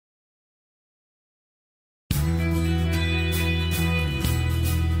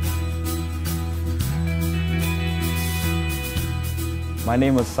My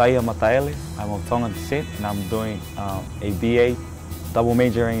name is Saia Mataele. I'm of Tongan descent and I'm doing a BA, double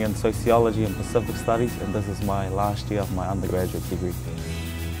majoring in Sociology and Pacific Studies, and this is my last year of my undergraduate degree.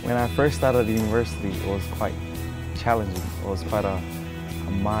 When I first started university, it was quite challenging. It was quite a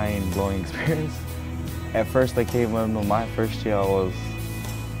mind-blowing experience. At first I came in on my first year, I was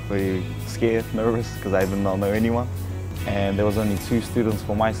pretty scared, nervous, because I did not know anyone. And there was only 2 students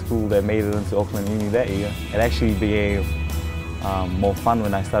from my school that made it into Auckland Uni that year. It actually became more fun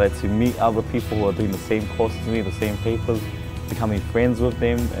when I started to meet other people who are doing the same courses as me, the same papers, becoming friends with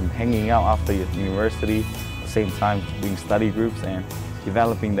them and hanging out after university, at the same time doing study groups and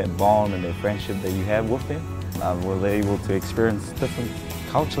developing that bond and that friendship that you have with them. I was able to experience different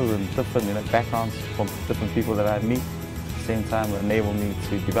cultures and different backgrounds from different people that I meet. At the same time, it enabled me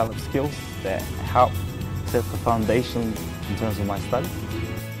to develop skills that help set the foundation in terms of my study.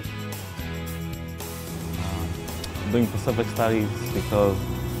 I'm doing Pacific Studies because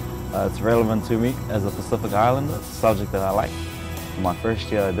it's relevant to me as a Pacific Islander. It's a subject that I like. In my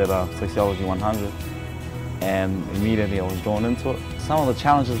first year I did Sociology 100 and immediately I was drawn into it. Some of the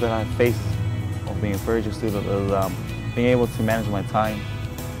challenges that I face of being a third-year student is being able to manage my time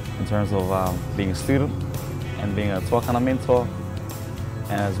in terms of being a student and being a Tuakana mentor,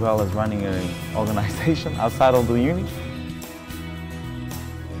 and as well as running an organization outside of the uni.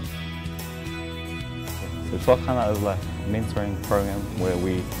 So Tuakana is like a mentoring program where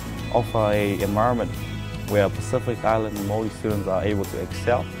we offer an environment where Pacific Island and Māori students are able to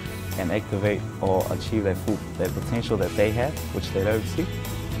excel and activate or achieve their full potential that they have, which they don't see.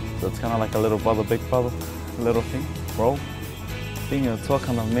 So it's kind of like a little brother, big brother little thing, role. Being a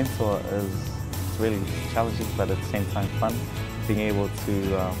Tuakana mentor is really challenging, but at the same time fun. Being able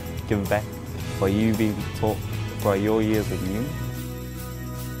to give back for you being taught for your years in uni.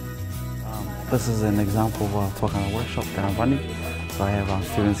 This is an example of a Tuakana workshop that I'm running. So I have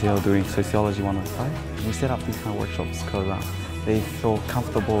students here doing Sociology 105. We set up these kind of workshops because they feel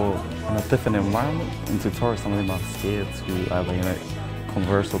comfortable in a different environment. In tutorials, some of them are scared to either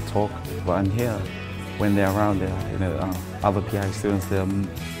converse or talk. But in here, when they're around their other PI students,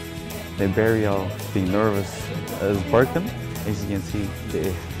 their barrier of being nervous is broken. As you can see,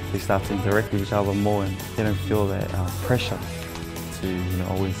 they start to interact with each other more and they don't feel that pressure to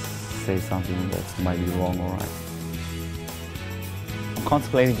always say something that might be wrong or right. I'm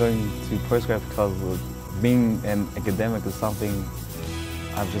contemplating going to postgrad because being an academic is something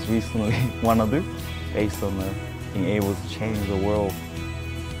I've just recently want to do, based on being able to change the world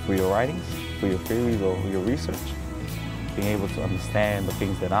through your writings, through your theories or your research, being able to understand the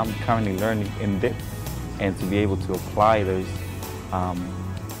things that I'm currently learning in depth and to be able to apply those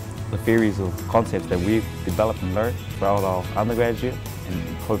the theories of concepts that we've developed and learned throughout our undergraduate,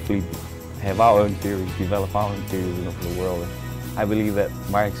 and hopefully have our own theories, develop our own theories for the world. I believe that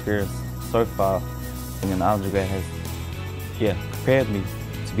my experience so far being an undergrad has prepared me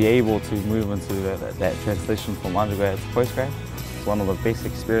to be able to move into that transition from undergrad to postgrad. It's one of the best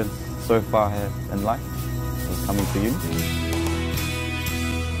experiences so far I have in life, coming to uni.